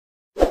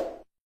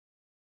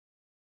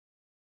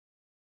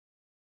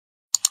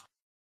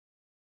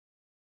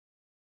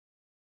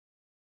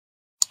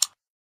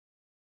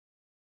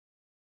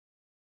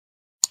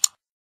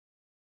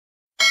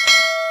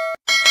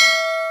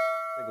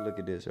look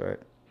at this, right?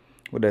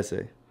 What that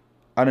say?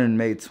 I done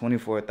made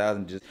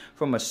 24,000 just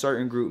from a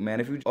certain group, man.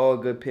 If you all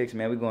good picks,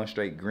 man, we going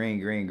straight green,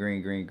 green,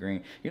 green, green,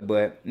 green.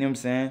 But, you know what I'm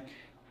saying?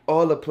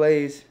 All the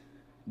plays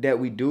that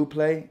we do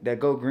play that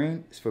go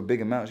green is for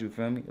big amounts, you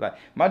feel me? Like,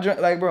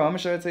 like, bro, I'm gonna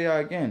show it to y'all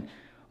again.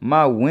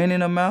 My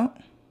winning amount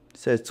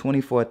says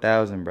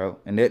 24,000, bro.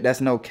 And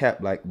that's no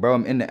cap. Like, bro,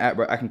 I'm in the app,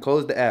 bro. I can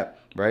close the app,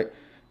 right?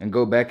 And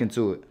go back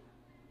into it.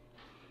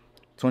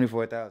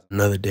 24,000.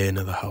 Another day,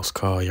 another house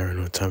call. Y'all already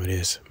know what time it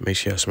is. Make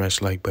sure y'all smash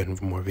the like button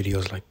for more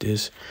videos like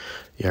this.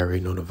 Y'all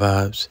already know the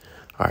vibes.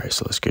 All right,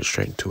 so let's get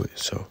straight into it.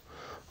 So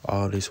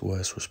all this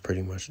was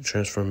pretty much a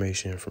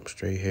transformation from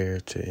straight hair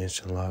to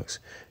instant locks.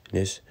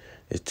 And this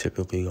is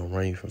typically gonna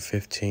run you from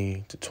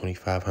 15 to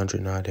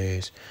 2,500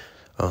 nowadays.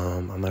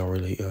 I'm not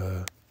really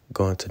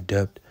going to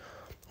depth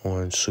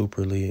on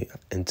superly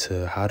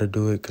into how to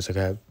do it because I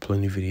got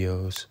plenty of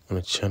videos on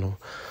the channel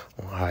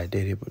on how I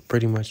did it. But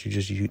pretty much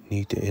you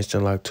need the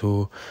instant lock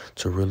tool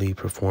to really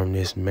perform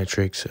this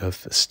metrics of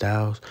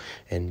styles.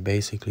 And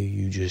basically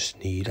you just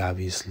need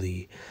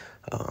obviously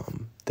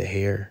the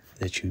hair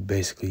that you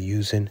basically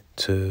using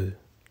to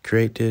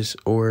create this,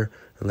 or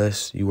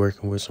unless you're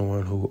working with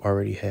someone who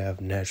already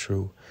have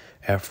natural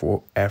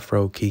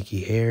afro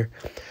kiki hair.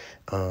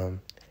 And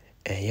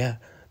yeah,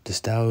 the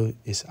style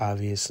is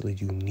obviously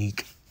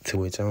unique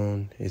to its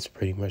own. It's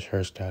pretty much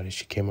her style that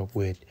she came up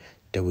with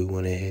that we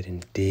went ahead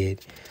and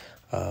did.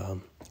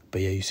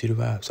 But yeah, you see the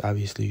vibes.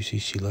 Obviously, you see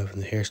she loving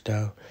the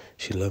hairstyle.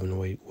 She loving the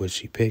way what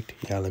she picked.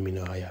 Y'all let me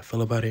know how y'all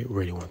feel about it.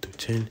 Rating 1 through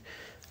 10.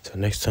 Till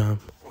next time,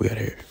 we out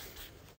here.